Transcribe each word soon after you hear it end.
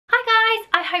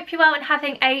hope you're well and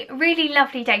having a really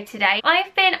lovely day today.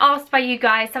 I've been asked by you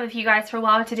guys, some of you guys for a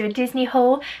while, to do a Disney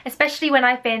haul, especially when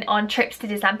I've been on trips to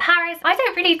Disneyland Paris. I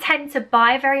don't really tend to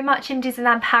buy very much in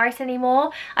Disneyland Paris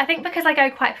anymore. I think because I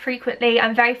go quite frequently,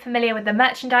 I'm very familiar with the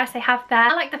merchandise they have there.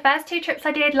 Like the first two trips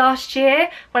I did last year,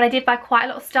 when I did buy quite a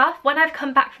lot of stuff, when I've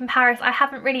come back from Paris, I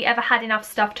haven't really ever had enough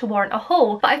stuff to warrant a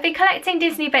haul. But I've been collecting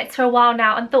Disney bits for a while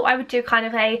now and thought I would do kind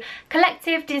of a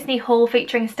collective Disney haul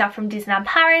featuring stuff from Disneyland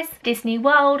Paris, Disney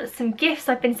World, some gifts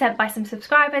I've been sent by some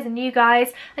subscribers and you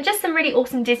guys, and just some really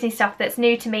awesome Disney stuff that's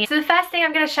new to me. So the first thing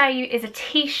I'm going to show you is a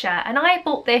t-shirt, and I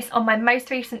bought this on my most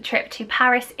recent trip to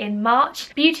Paris in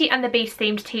March. Beauty and the Beast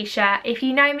themed t-shirt. If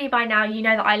you know me by now, you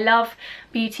know that I love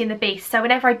Beauty and the Beast, so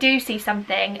whenever I do see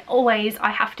something, always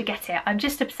I have to get it. I'm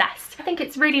just obsessed. I think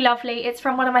it's really lovely. It's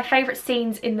from one of my favourite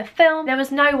scenes in the film. There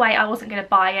was no way I wasn't going to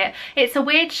buy it. It's a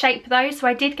weird shape though, so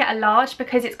I did get a large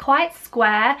because it's quite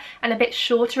square and a bit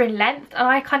shorter in length, and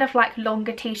I kind of like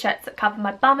longer t-shirts that cover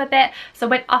my bum a bit, so I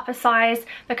went up a size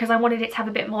because I wanted it to have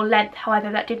a bit more length.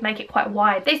 However, that did make it quite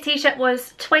wide. This t-shirt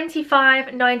was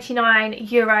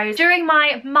 €25.99. During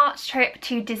my March trip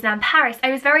to Disneyland Paris,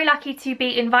 I was very lucky to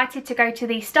be invited to go to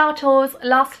the Star Tours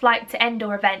Last Flight to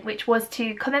Endor event, which was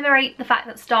to commemorate the fact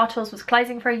that Star Tours was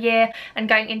closing for a year and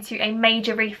going into a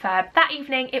major refurb. That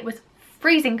evening it was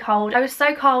freezing cold. I was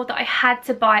so cold that I had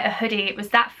to buy a hoodie. It was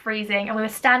that freezing, and we were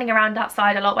standing around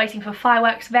outside a lot waiting for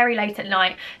fireworks very late at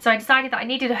night, so I decided that I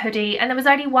needed a hoodie, and there was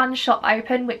only one shop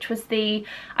open, which was the,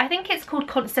 I think it's called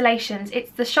Constellations.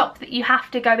 It's the shop that you have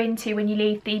to go into when you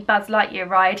leave the Buzz Lightyear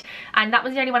ride, and that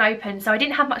was the only one open, so I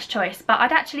didn't have much choice. But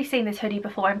I'd actually seen this hoodie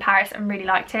before in Paris and really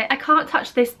liked it. I can't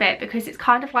touch this bit because it's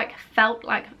kind of like felt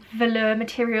like velour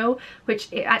material,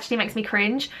 which it actually makes me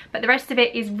cringe, but the rest of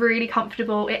it is really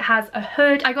comfortable. It has a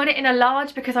hood. I got it in a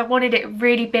large because I wanted it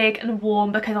really big and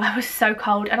warm because I was so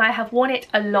cold, and I have worn it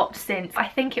a lot since. I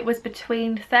think it was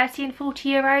between 30 and 40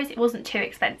 euros. It wasn't too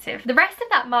expensive. The rest of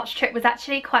that March trip was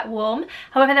actually quite warm.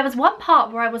 However, there was one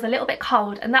part where I was a little bit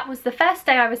cold, and that was the first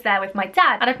day I was there with my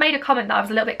dad, and I've made a comment that I was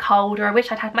a little bit cold, or I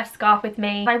wish I'd had my scarf with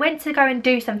me. I went to go and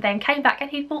do something, came back, and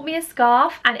he bought me a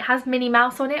scarf, and it has Minnie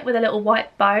Mouse on it with a little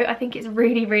white bow. I think it's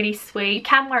really, really sweet. You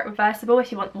can wear it reversible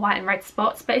if you want white and red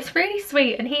spots, but it's really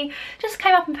sweet, and he just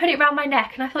came up and put it around my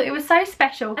neck, and I thought it was so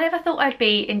special. I never thought I'd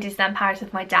be in Disneyland Paris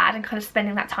with my dad and kind of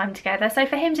spending that time together, so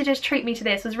for him to just treat me to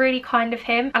this was really kind of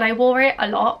him, and I wore it a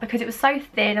lot because it was so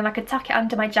thin and I could tuck it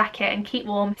under my jacket and keep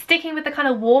warm. Sticking with the kind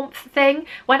of warmth thing,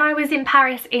 when I was in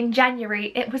Paris in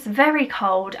January, it was very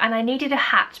cold and I needed a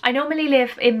hat. I normally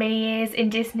live in mini ears in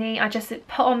Disney. I just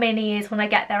put on mini ears when I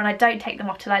get there and I don't take them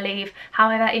off till I leave.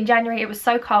 However, in January it was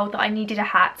so cold that I needed a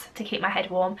hat to keep my head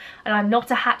warm, and I'm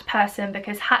not a hat person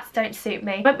because hats don't suit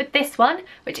me. I went with this one,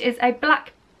 which is a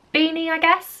black beanie, I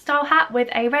guess, style hat with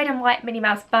a red and white Minnie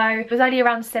Mouse bow. It was only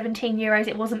around 17 euros.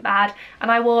 It wasn't bad,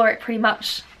 and I wore it pretty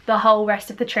much the whole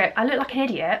rest of the trip. I looked like an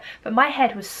idiot, but my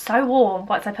head was so warm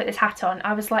once I put this hat on.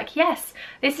 I was like, yes,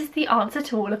 this is the answer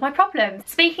to all of my problems.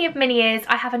 Speaking of mini ears,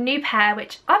 I have a new pair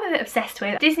which I'm a bit obsessed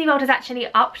with. Disney World has actually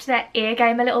upped their ear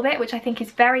game a little bit, which I think is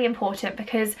very important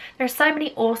because there are so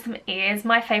many awesome ears.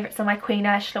 My favourites are my Queen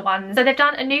Ursula ones. So they've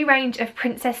done a new range of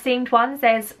princess themed ones.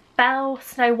 There's Belle,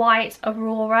 Snow White,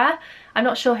 Aurora. I'm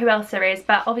not sure who else there is,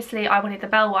 but obviously I wanted the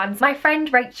Belle ones. My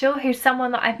friend Rachel, who's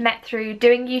someone that I've met through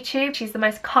doing YouTube, she's the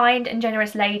most kind and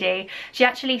generous lady. She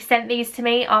actually sent these to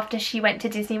me after she went to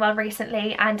Disney World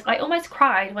recently, and I almost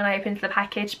cried when I opened the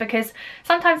package because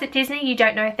sometimes at Disney you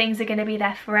don't know if things are going to be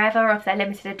there forever or if they're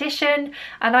limited edition,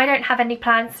 and I don't have any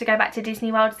plans to go back to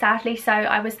Disney World, sadly, so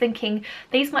I was thinking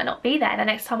these might not be there the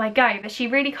next time I go, but she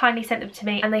really kindly sent them to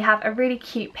me, and they have a really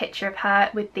cute picture of her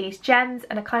with these gems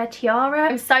and a kind of tiara.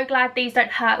 I'm so glad these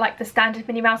don't hurt like the standard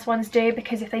Minnie Mouse ones do,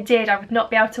 because if they did I would not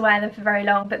be able to wear them for very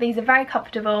long, but these are very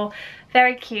comfortable,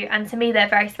 very cute, and to me they're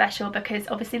very special because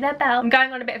obviously they're Belle. I'm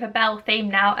going on a bit of a Belle theme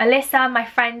now. Alyssa, my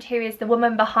friend who is the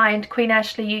woman behind Queen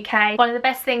Ursula UK, one of the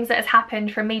best things that has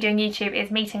happened from me doing YouTube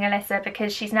is meeting Alyssa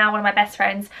because she's now one of my best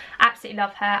friends. Absolutely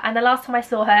love her, and the last time I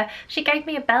saw her she gave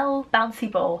me a Belle bouncy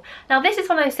ball. Now this is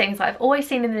one of those things that I've always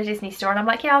seen in the Disney store and I'm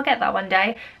like, yeah, I'll get that one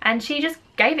day, and she just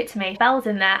gave it to me. Belle's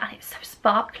in there and it's so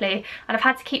sparkly, and I've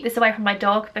had to keep this away from my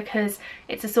dog because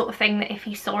it's the sort of thing that if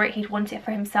he saw it he'd want it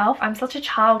for himself. I'm such a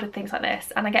child with things like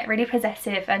this and I get really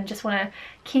possessive and just want to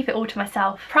keep it all to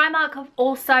myself. Primark have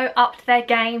also upped their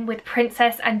game with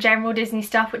princess and general Disney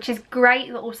stuff, which is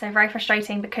great but also very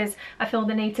frustrating because I feel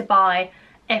the need to buy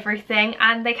everything,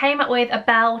 and they came up with a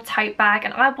Belle tote bag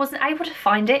and I wasn't able to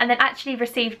find it, and then actually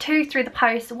received 2 through the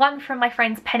post, one from my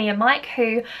friends Penny and Mike,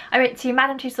 who I went to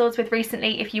Madame Tussauds with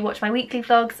recently. If you watch my weekly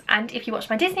vlogs and if you watch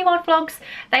my Disney World vlogs,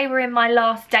 they were in my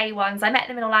last day ones. I met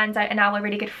them in Orlando and now we're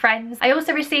really good friends. I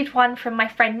also received one from my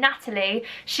friend Natalie.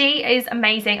 She is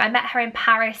amazing. I met her in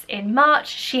Paris in March.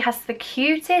 She has the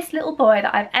cutest little boy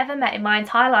that I've ever met in my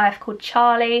entire life called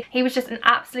Charlie. He was just an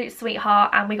absolute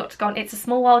sweetheart, and we got to go on It's a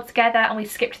Small World together and we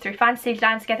skipped through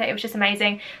Fantasyland together. It was just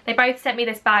amazing. They both sent me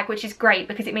this bag, which is great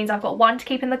because it means I've got one to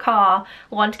keep in the car,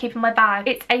 one to keep in my bag.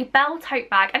 It's a Belle tote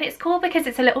bag and it's cool because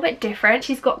it's a little bit different.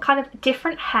 She's got kind of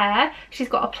different hair. She's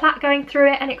got a plait going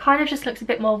through it and it kind of just looks a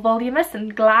bit more voluminous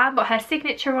and glam. Got her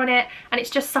signature on it and it's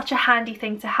just such a handy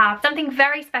thing to have. Something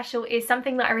very special is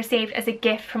something that I received as a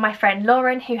gift from my friend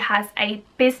Lauren, who has a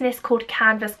business called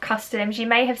Canvas Customs. You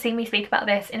may have seen me speak about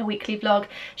this in a weekly vlog.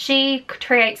 She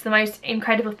creates the most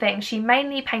incredible things. She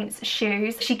mainly paints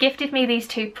shoes. She gifted me these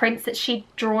 2 prints that she'd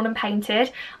drawn and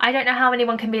painted. I don't know how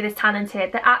anyone can be this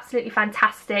talented. They're absolutely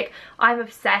fantastic. I'm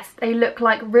obsessed. They look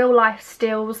like real life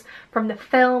stills from the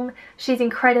film. She's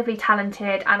incredibly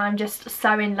talented and I'm just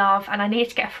so in love, and I need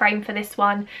to get a frame for this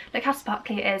one. Look how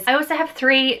sparkly it is. I also have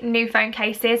 3 new phone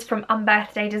cases from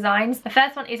Unbirthday Designs. The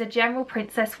first one is a general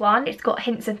princess one. It's got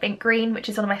hints of mint green, which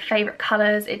is one of my favourite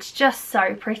colours. It's just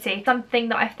so pretty. Something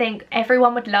that I think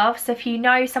everyone would love. So if you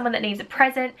know someone that needs a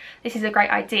present, this is a great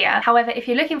idea. However, if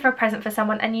you're looking for a present for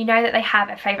someone and you know that they have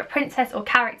a favourite princess or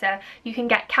character, you can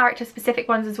get character specific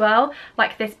ones as well,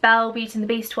 like this Belle Beauty and the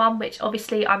Beast one, which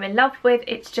obviously I'm in love with.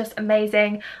 It's just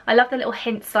amazing. I love the little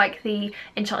hints like the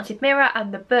enchanted mirror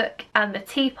and the book and the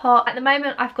teapot. At the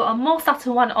moment I've got a more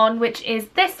subtle one on, which is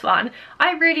this one.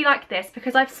 I really like this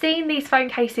because I've seen these phone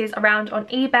cases around on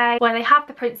eBay where they have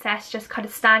the princess just kind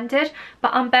of standard,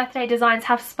 but Unbirthday Designs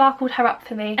have sparkled her up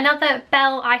for me. Another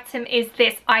Belle item is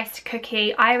this iced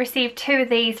cookie. I received 2 of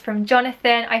these from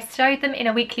Jonathan. I showed them in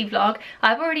a weekly vlog.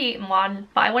 I've already eaten one,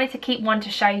 but I wanted to keep one to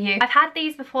show you. I've had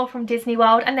these before from Disney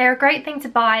World and they're a great thing to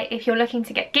buy if you're looking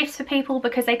to get gifts for people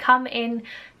because they come in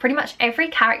pretty much every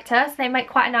character, so they make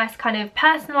quite a nice kind of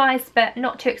personalised but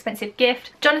not too expensive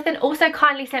gift. Jonathan also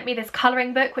kindly sent me this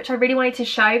colouring book, which I really wanted to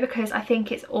show because I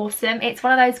think it's awesome. It's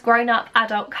one of those grown-up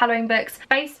adult colouring books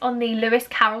based on the Lewis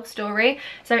Carroll story,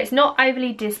 so it's not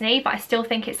overly Disney, but I still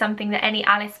think it's something that any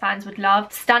Alice fans would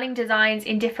love. Stunning designs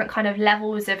in different kind of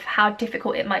levels of how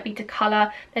difficult it might be to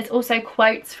colour. There's also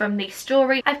quotes from the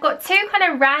story. I've got 2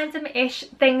 kind of random-ish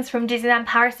things from Disneyland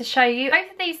Paris to show you.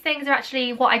 Both of these things are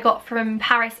actually what I got from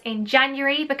Paris in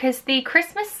January because the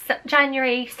Christmas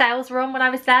January sales were on when I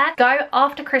was there. Go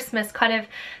after Christmas, kind of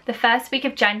the first week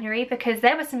of January, because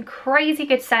there were some crazy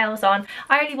good sales on.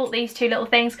 I only bought these 2 little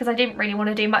things because I didn't really want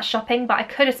to do much shopping, but I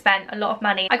could have spent a lot of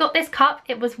money. I got this cup.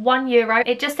 It was €1.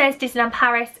 It just says Disneyland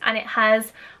Paris and it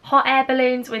has hot air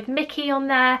balloons with Mickey on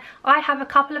there. I have a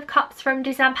couple of cups from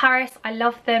Disneyland Paris. I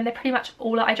love them. They're pretty much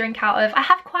all that I drink out of. I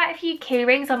have quite a few key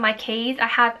rings on my keys. I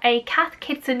have a Cath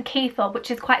Kidston key fob,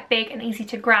 which is quite big and easy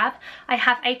to grab. I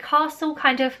have a castle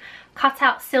kind of cut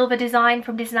out silver design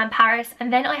from Disneyland Paris,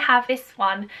 and then I have this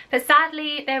one, but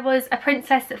sadly there was a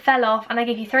princess that fell off, and I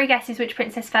give you 3 guesses which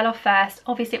princess fell off first.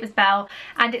 Obviously it was Belle,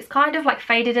 and it's kind of like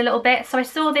faded a little bit, so I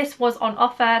saw this was on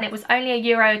offer and it was only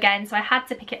 €1 again, so I had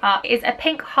to pick it up. It is a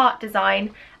pink heart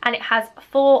design and it has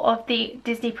 4 of the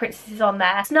Disney princesses on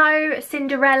there: Snow,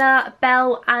 Cinderella,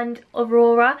 Belle and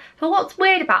Aurora. But what's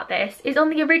weird about this is on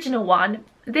the original one,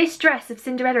 this dress that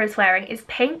Cinderella is wearing is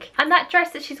pink, and that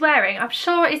dress that she's wearing I'm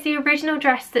sure is the original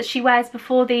dress that she wears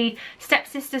before the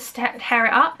stepsisters tear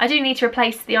it up. I do need to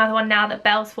replace the other one now that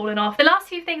Belle's fallen off. The last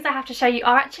few things I have to show you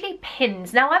are actually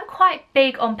pins. Now I'm quite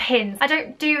big on pins. I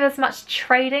don't do as much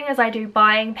trading as I do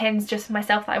buying pins just for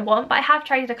myself that I want, but I have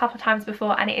traded a couple of times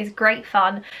before and it is great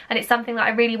fun, and it's something that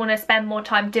I really want to spend more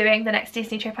time doing the next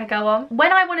Disney trip I go on.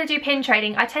 When I want to do pin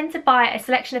trading, I tend to buy a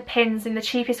selection of pins in the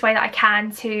cheapest way that I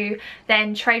can to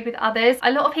then trade with others.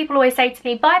 A lot of people always say to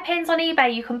me, buy pins on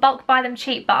eBay, you can bulk buy them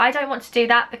cheap, but I don't want to do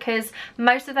that because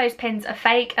most of those pins are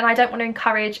fake and I don't want to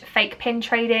encourage fake pin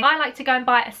trading. I like to go and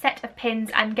buy a set of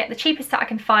pins and get the cheapest that I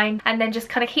can find and then just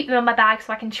kind of keep them in my bag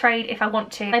so I can trade if I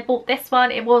want to. I bought this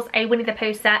one. It was a Winnie the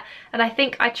Pooh set and I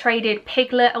think I traded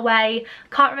Piglet away.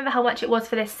 Can't remember how much it was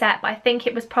for this set, but I think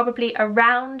it was probably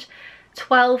around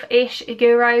 12-ish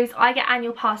euros. I get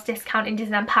annual pass discount in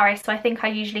Disneyland Paris, so I think I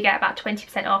usually get about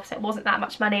 20% off, so it wasn't that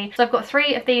much money. So I've got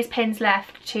 3 of these pins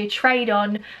left to trade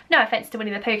on. No offense to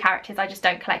Winnie the Pooh characters, I just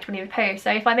don't collect Winnie the Pooh.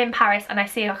 So if I'm in Paris and I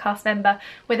see a cast member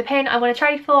with a pin I want to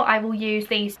trade for, I will use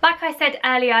these. Like I said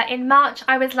earlier, in March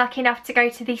I was lucky enough to go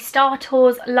to the Star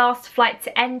Tours Last Flight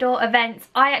to Endor events.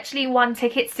 I actually won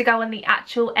tickets to go on the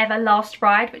actual ever last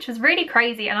ride, which was really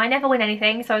crazy, and I never win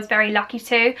anything, so I was very lucky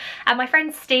too. And my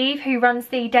friend Steve, who runs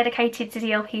the Dedicated to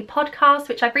DLP podcast,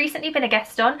 which I've recently been a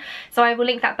guest on, so I will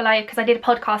link that below because I did a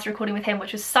podcast recording with him,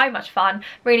 which was so much fun,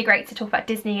 really great to talk about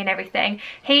Disney and everything.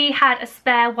 He had a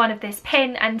spare one of this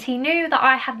pin and he knew that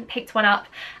I hadn't picked one up,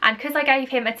 and because I gave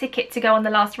him a ticket to go on the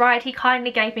last ride, he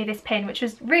kindly gave me this pin, which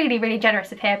was really, really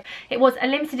generous of him. It was a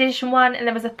limited edition one and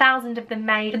there was 1,000 of them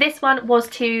made. This one was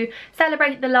to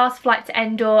celebrate the Last Flight to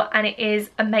Endor, and it is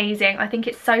amazing. I think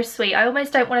it's so sweet. I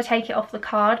almost don't want to take it off the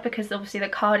card because obviously the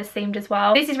card is themed as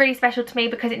well. This is really special to me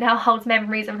because it now holds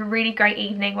memories of a really great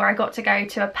evening where I got to go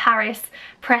to a Paris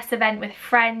press event with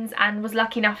friends and was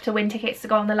lucky enough to win tickets to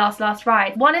go on the last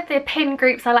ride. One of the pin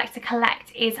groups I like to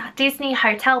collect is Disney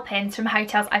hotel pins from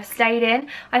hotels I've stayed in.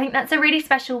 I think that's a really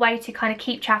special way to kind of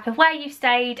keep track of where you've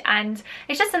stayed, and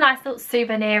it's just a nice little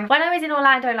souvenir. When I was in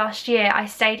Orlando last year, I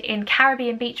stayed in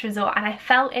Caribbean Beach Resort and I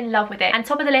fell in love with it, and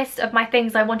top of the list of my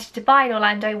things I wanted to buy in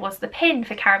Orlando was the pin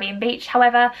for Caribbean Beach.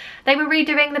 However, they were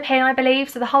redoing the pin, I believe,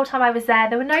 so the whole time I was there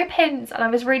were no pins and I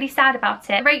was really sad about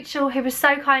it. Rachel, who was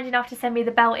so kind enough to send me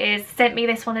the belt ears, sent me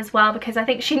this one as well because I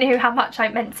think she knew how much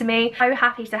it meant to me. So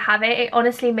happy to have it. It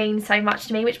honestly means so much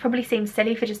to me, which probably seems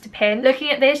silly for just a pin. Looking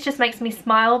at this just makes me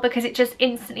smile because it just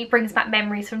instantly brings back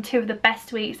memories from 2 of the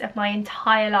best weeks of my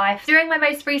entire life. During my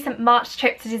most recent March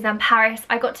trip to Disneyland Paris,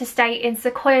 I got to stay in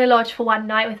Sequoia Lodge for one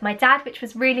night with my dad, which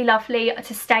was really lovely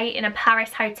to stay in a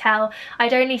Paris hotel.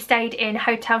 I'd only stayed in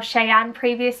Hotel Cheyenne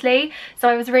previously, so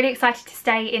I was really excited to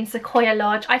stay in Sequoia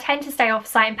Lodge. I tend to stay off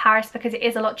site in Paris because it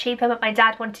is a lot cheaper, but my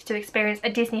dad wanted to experience a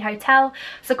Disney hotel.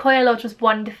 Sequoia Lodge was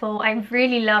wonderful. I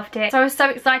really loved it. So I was so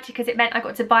excited because it meant I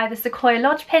got to buy the Sequoia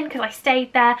Lodge pin because I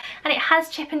stayed there, and it has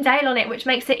Chip and Dale on it, which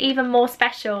makes it even more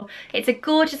special. It's a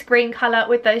gorgeous green colour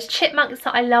with those chipmunks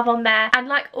that I love on there, and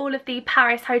like all of the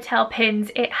Paris hotel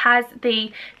pins, it has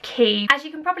the key. As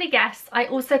you can probably guess, I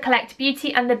also collect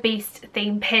Beauty and the Beast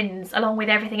themed pins along with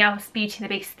everything else Beauty and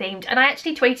the Beast themed, and I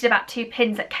actually tweeted about 2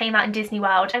 pins that came out in Disney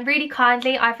World, and really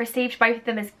kindly I've received both of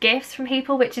them as gifts from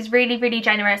people, which is really, really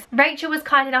generous. Rachel was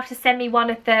kind enough to send me one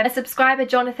of them. A subscriber,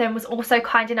 Jonathan, was also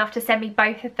kind enough to send me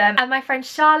both of them, and my friend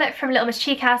Charlotte from Little Miss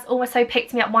Cheek House also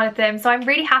picked me up one of them. So I'm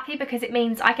really happy because it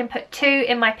means I can put 2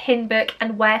 in my pin book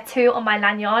and wear 2 on my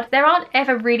lanyard. There aren't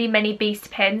ever really many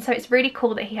Beast pins, so it's really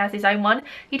cool that he has his own one.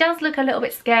 He does look a little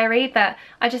bit scary, but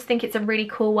I just think it's a really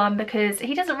cool one because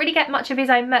he doesn't really get much of his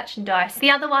own merchandise.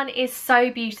 The other one is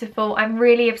so beautiful. I'm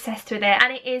really obsessed with it,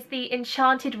 and it is the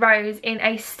Enchanted Rose in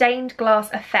a stained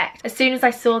glass effect. As soon as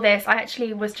I saw this, I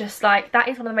actually was just like, that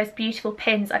is one of the most beautiful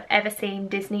pins I've ever seen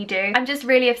Disney do. I'm just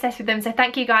really obsessed with them, so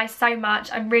thank you guys so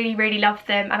much. I really, really love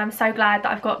them, and I'm so glad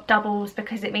that I've got doubles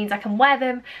because it means I can wear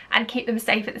them and keep them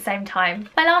safe at the same time.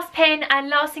 My last pin and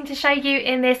last thing to show you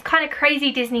in this kind of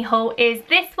crazy Disney haul is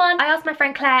this one. I asked my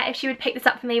friend Claire if she would pick this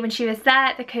up for me when she was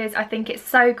there because I think it's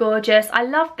so gorgeous. I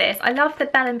love this. I love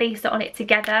that Belle and Beast are on it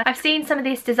together. I've seen some of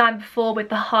this design before with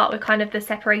the heart with kind of the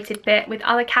separated bit with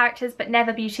other characters, but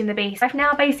never Beauty and the Beast. I've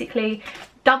now basically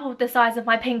doubled the size of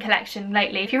my pin collection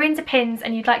lately. If you're into pins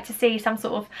and you'd like to see some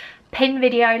sort of pin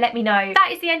video, let me know.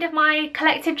 That is the end of my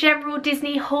collective general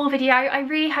Disney haul video. I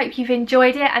really hope you've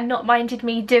enjoyed it and not minded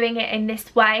me doing it in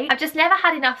this way. I've just never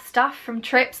had enough stuff from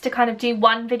trips to kind of do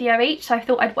one video each, so I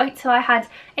thought I'd wait till I had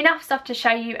enough stuff to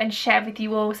show you and share with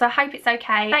you all, so I hope it's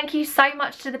okay. Thank you so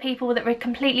much to the people that were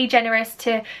completely generous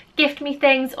to gift me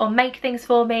things or make things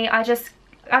for me.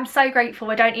 I'm so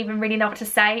grateful. I don't even really know what to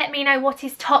say. Let me know what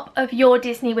is top of your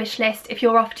Disney wish list if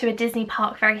you're off to a Disney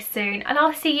park very soon, and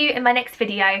I'll see you in my next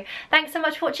video. Thanks so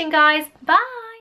much for watching, guys. Bye!